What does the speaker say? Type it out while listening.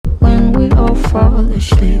fall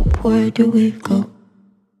asleep, where do we go?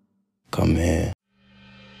 Come here.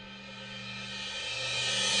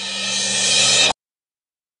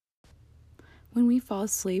 When we fall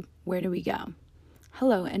asleep, where do we go?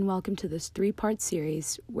 Hello, and welcome to this 3-part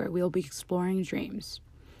series where we'll be exploring dreams.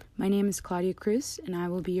 My name is Claudia Cruz, and I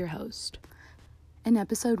will be your host. In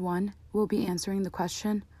episode 1, we'll be answering the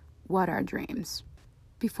question, what are dreams?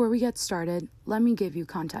 Before we get started, let me give you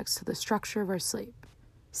context to the structure of our sleep.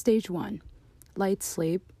 Stage 1, light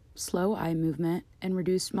sleep, slow eye movement, and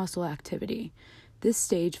reduced muscle activity. This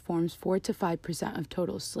stage forms 4 to 5% of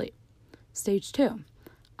total sleep. Stage 2,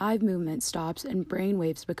 eye movement stops and brain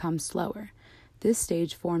waves become slower. This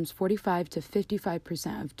stage forms 45 to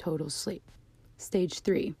 55% of total sleep. Stage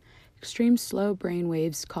 3, extreme slow brain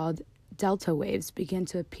waves called delta waves begin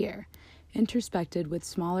to appear, intersected with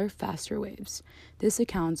smaller, faster waves. This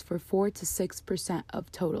accounts for 4 to 6% of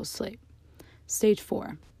total sleep. Stage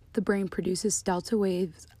 4, the brain produces delta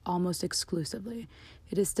waves almost exclusively.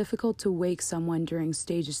 It is difficult to wake someone during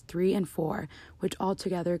stages 3 and 4, which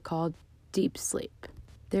altogether called deep sleep.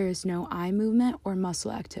 There is no eye movement or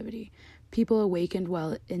muscle activity. People awakened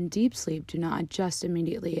while in deep sleep do not adjust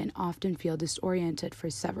immediately and often feel disoriented for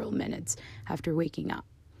several minutes after waking up.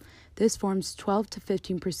 This forms 12 to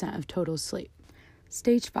 15% of total sleep.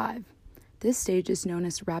 Stage 5. This stage is known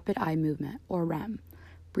as rapid eye movement, or REM.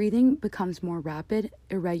 Breathing becomes more rapid,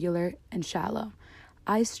 irregular, and shallow.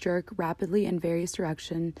 Eyes jerk rapidly in various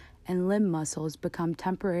directions, and limb muscles become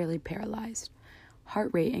temporarily paralyzed.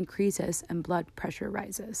 Heart rate increases and blood pressure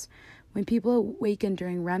rises. When people awaken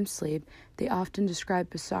during REM sleep, they often describe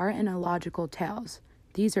bizarre and illogical tales.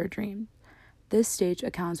 These are dreams. This stage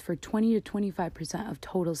accounts for 20 to 25% of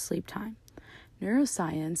total sleep time.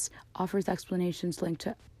 Neuroscience offers explanations linked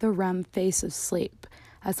to the REM phase of sleep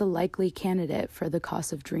as a likely candidate for the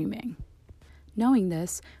cause of dreaming. Knowing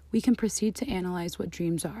this, we can proceed to analyze what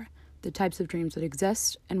dreams are, the types of dreams that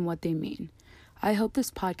exist, and what they mean. I hope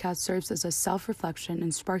this podcast serves as a self-reflection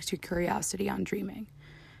and sparks your curiosity on dreaming.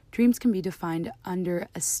 Dreams can be defined under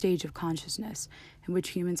a stage of consciousness in which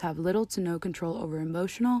humans have little to no control over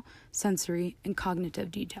emotional, sensory, and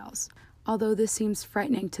cognitive details. Although this seems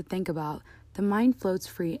frightening to think about, the mind floats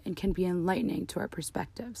free and can be enlightening to our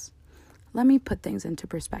perspectives. Let me put things into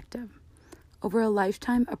perspective. Over a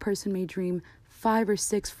lifetime, a person may dream 5 or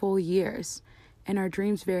 6 full years, and our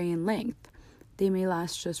dreams vary in length. They may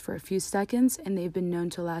last just for a few seconds, and they've been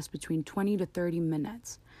known to last between 20 to 30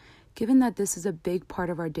 minutes. Given that this is a big part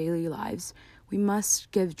of our daily lives, we must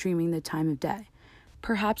give dreaming the time of day.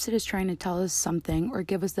 Perhaps it is trying to tell us something or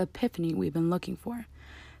give us the epiphany we've been looking for.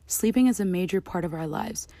 Sleeping is a major part of our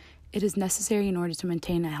lives. It is necessary in order to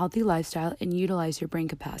maintain a healthy lifestyle and utilize your brain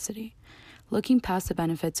capacity. Looking past the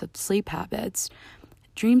benefits of sleep habits,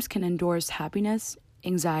 dreams can endorse happiness,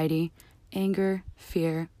 anxiety, anger,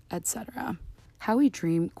 fear, etc. How we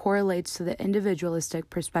dream correlates to the individualistic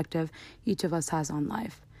perspective each of us has on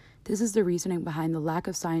life. This is the reasoning behind the lack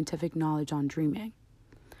of scientific knowledge on dreaming.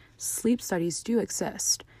 Sleep studies do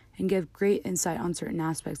exist and give great insight on certain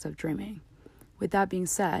aspects of dreaming. With that being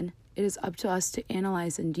said, it is up to us to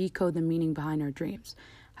analyze and decode the meaning behind our dreams.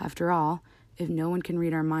 After all, if no one can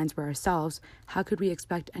read our minds but ourselves, how could we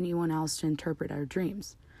expect anyone else to interpret our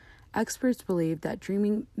dreams? Experts believe that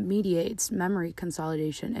dreaming mediates memory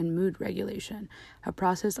consolidation and mood regulation, a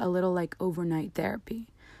process a little like overnight therapy.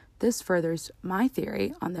 This furthers my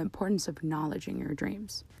theory on the importance of acknowledging your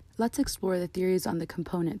dreams. Let's explore the theories on the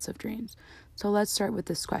components of dreams. So let's start with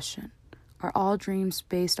this question. Are all dreams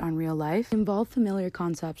based on real life? They involve familiar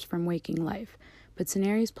concepts from waking life, but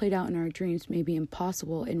scenarios played out in our dreams may be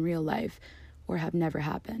impossible in real life or have never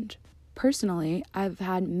happened. Personally, I've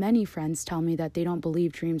had many friends tell me that they don't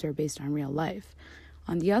believe dreams are based on real life.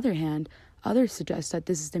 On the other hand, others suggest that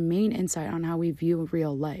this is the main insight on how we view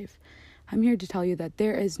real life. I'm here to tell you that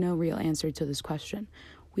there is no real answer to this question.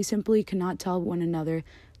 We simply cannot tell one another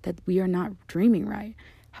that we are not dreaming right.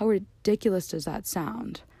 How ridiculous does that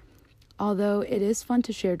sound? Although it is fun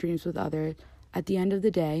to share dreams with others, at the end of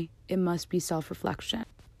the day, it must be self-reflection.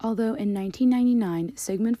 Although in 1999,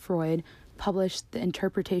 Sigmund Freud published The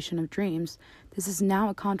Interpretation of Dreams, this is now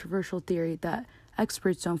a controversial theory that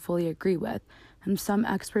experts don't fully agree with, and some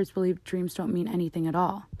experts believe dreams don't mean anything at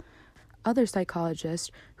all. Other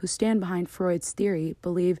psychologists who stand behind Freud's theory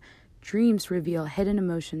believe dreams reveal hidden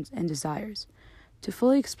emotions and desires. To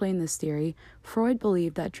fully explain this theory, Freud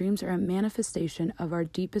believed that dreams are a manifestation of our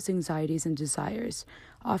deepest anxieties and desires,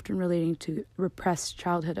 often relating to repressed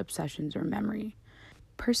childhood obsessions or memory.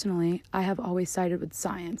 Personally, I have always sided with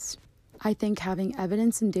science. I think having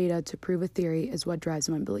evidence and data to prove a theory is what drives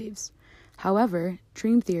my beliefs. However,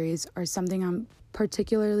 dream theories are something I'm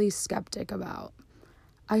particularly skeptic about.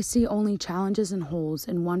 I see only challenges and holes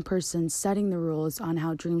in one person setting the rules on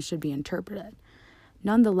how dreams should be interpreted.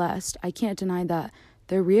 Nonetheless, I can't deny that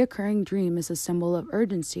the reoccurring dream is a symbol of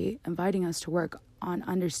urgency, inviting us to work on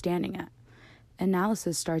understanding it.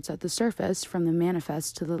 Analysis starts at the surface, from the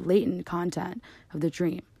manifest to the latent content of the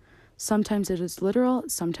dream. Sometimes it is literal,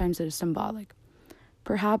 sometimes it is symbolic.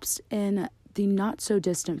 Perhaps in the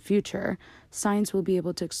not-so-distant future, science will be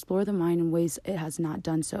able to explore the mind in ways it has not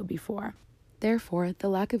done so before. Therefore, the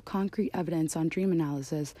lack of concrete evidence on dream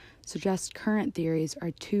analysis suggests current theories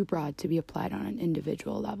are too broad to be applied on an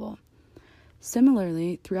individual level.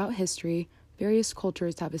 Similarly, throughout history, various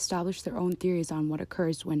cultures have established their own theories on what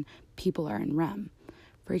occurs when people are in REM.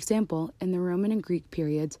 For example, in the Roman and Greek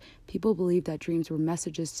periods, people believed that dreams were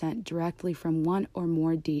messages sent directly from one or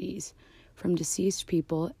more deities, from deceased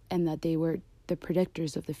people, and that they were the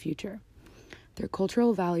predictors of the future. Their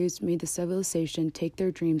cultural values made the civilization take their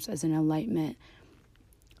dreams as an enlightenment,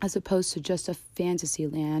 as opposed to just a fantasy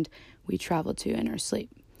land we travel to in our sleep.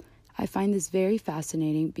 I find this very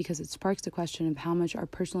fascinating because it sparks the question of how much our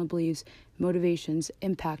personal beliefs and motivations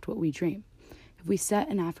impact what we dream. If we set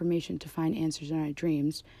an affirmation to find answers in our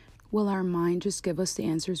dreams, will our mind just give us the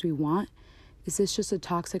answers we want? Is this just a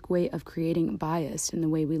toxic way of creating bias in the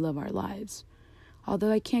way we live our lives?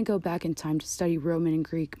 Although I can't go back in time to study Roman and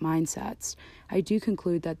Greek mindsets, I do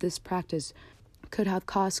conclude that this practice could have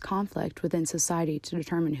caused conflict within society to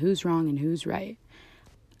determine who's wrong and who's right.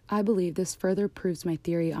 I believe this further proves my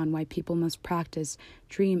theory on why people must practice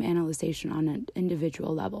dream analysis on an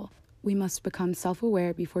individual level. We must become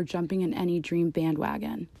self-aware before jumping in any dream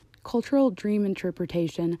bandwagon. Cultural dream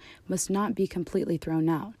interpretation must not be completely thrown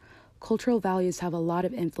out. Cultural values have a lot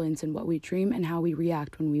of influence in what we dream and how we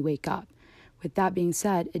react when we wake up. With that being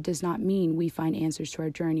said, it does not mean we find answers to our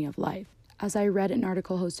journey of life. As I read an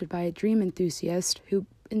article hosted by a dream enthusiast who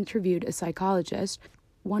interviewed a psychologist,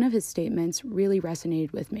 one of his statements really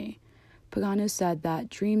resonated with me. Pagano said that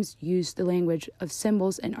dreams use the language of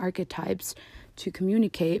symbols and archetypes to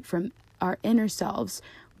communicate from our inner selves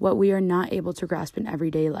what we are not able to grasp in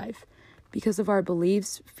everyday life, because of our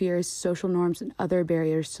beliefs, fears, social norms, and other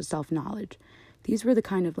barriers to self-knowledge. These were the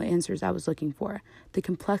kind of answers I was looking for. The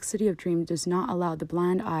complexity of dream does not allow the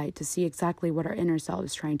blind eye to see exactly what our inner self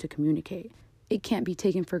is trying to communicate. It can't be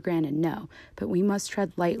taken for granted, no, but we must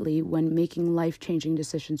tread lightly when making life-changing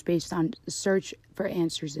decisions based on the search for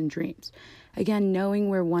answers in dreams. Again, knowing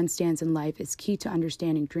where one stands in life is key to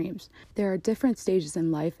understanding dreams. There are different stages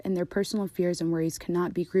in life, and their personal fears and worries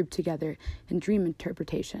cannot be grouped together in dream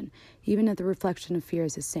interpretation, even if the reflection of fear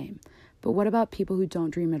is the same. But what about people who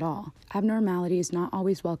don't dream at all? Abnormality is not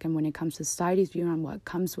always welcome when it comes to society's view on what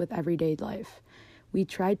comes with everyday life. We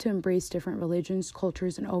tried to embrace different religions,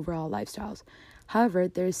 cultures, and overall lifestyles. However,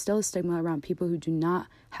 there is still a stigma around people who do not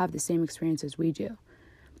have the same experiences we do,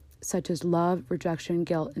 such as love, rejection,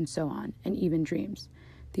 guilt, and so on, and even dreams.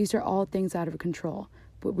 These are all things out of control,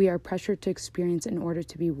 but we are pressured to experience in order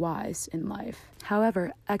to be wise in life.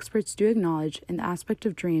 However, experts do acknowledge in the aspect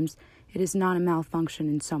of dreams, it is not a malfunction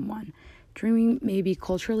in someone. Dreaming may be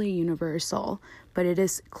culturally universal, but it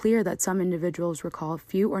is clear that some individuals recall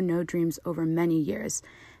few or no dreams over many years,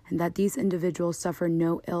 and that these individuals suffer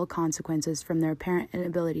no ill consequences from their apparent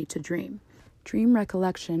inability to dream. Dream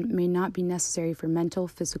recollection may not be necessary for mental,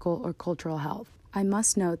 physical, or cultural health. I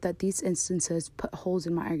must note that these instances put holes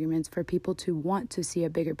in my arguments for people to want to see a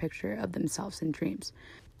bigger picture of themselves in dreams.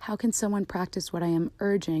 How can someone practice what I am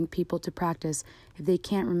urging people to practice if they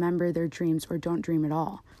can't remember their dreams or don't dream at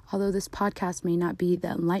all? Although this podcast may not be the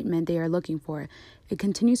enlightenment they are looking for, it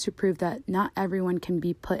continues to prove that not everyone can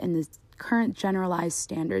be put in the current generalized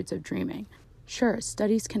standards of dreaming. Sure,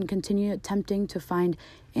 studies can continue attempting to find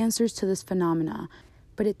answers to this phenomena,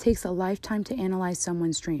 but it takes a lifetime to analyze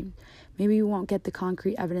someone's dream. Maybe we won't get the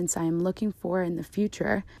concrete evidence I am looking for in the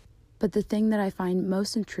future, but the thing that I find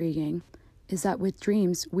most intriguing is that with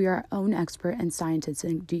dreams, we are our own expert and scientists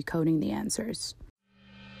in decoding the answers.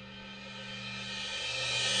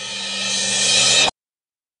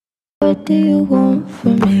 What do you want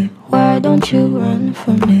from me? Why don't you run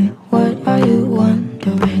from me? What are you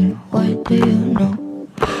wondering? What do you know?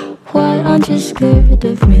 Why aren't you scared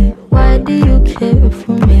of me? Why do you care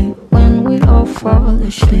for me? When we all fall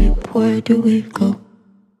asleep, where do we go?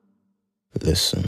 Listen.